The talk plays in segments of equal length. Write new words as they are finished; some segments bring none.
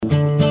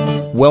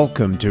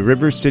Welcome to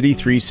River City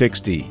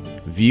 360,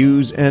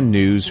 views and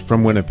news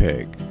from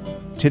Winnipeg.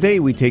 Today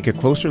we take a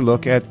closer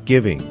look at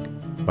giving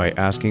by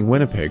asking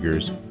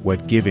Winnipeggers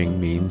what giving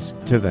means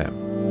to them.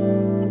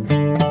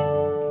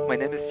 My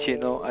name is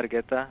Chino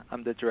Argueta.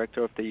 I'm the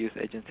director of the Youth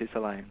Agencies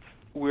Alliance.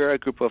 We're a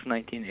group of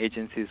 19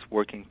 agencies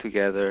working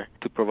together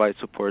to provide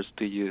supports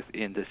to youth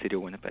in the city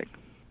of Winnipeg.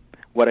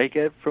 What I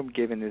get from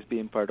giving is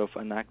being part of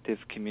an active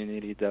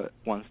community that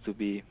wants to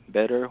be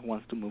better,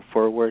 wants to move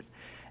forward,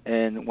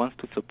 and wants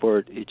to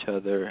support each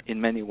other in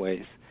many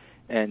ways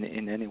and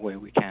in any way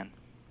we can.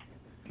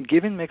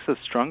 Giving makes us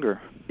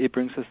stronger. It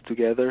brings us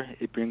together.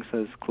 It brings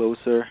us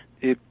closer.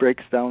 It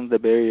breaks down the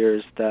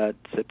barriers that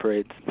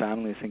separate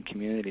families and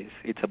communities.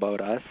 It's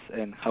about us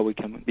and how we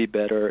can be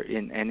better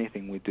in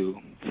anything we do,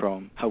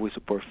 from how we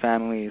support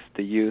families,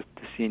 the youth,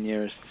 the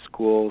seniors,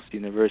 schools,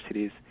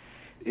 universities.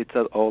 It's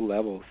at all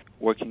levels.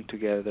 Working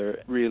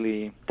together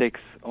really takes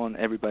on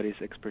everybody's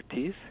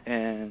expertise,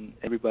 and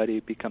everybody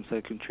becomes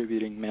a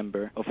contributing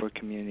member of our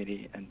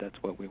community, and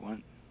that's what we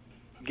want.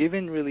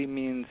 Giving really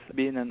means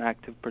being an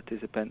active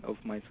participant of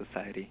my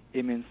society.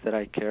 It means that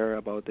I care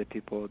about the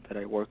people that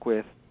I work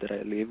with, that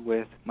I live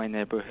with, my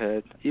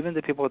neighborhood, even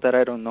the people that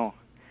I don't know.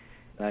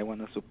 I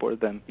want to support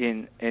them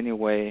in any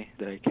way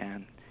that I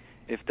can.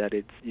 If that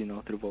it's,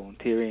 through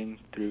volunteering,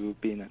 through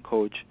being a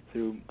coach,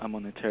 through a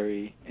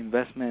monetary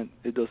investment,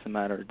 it doesn't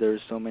matter. There are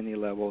so many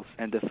levels,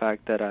 and the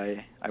fact that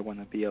I want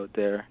to be out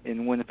there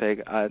in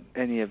Winnipeg at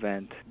any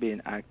event,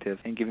 being active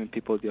and giving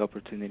people the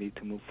opportunity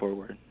to move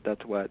forward,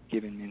 that's what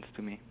giving means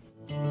to me.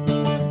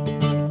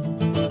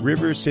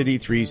 River City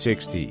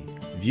 360,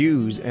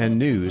 views and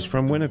news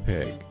from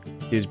Winnipeg,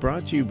 is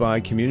brought to you by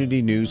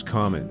Community News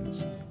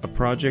Commons, a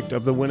project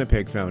of the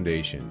Winnipeg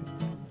Foundation,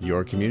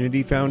 your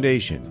community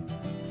foundation,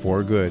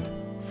 for good,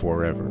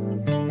 forever.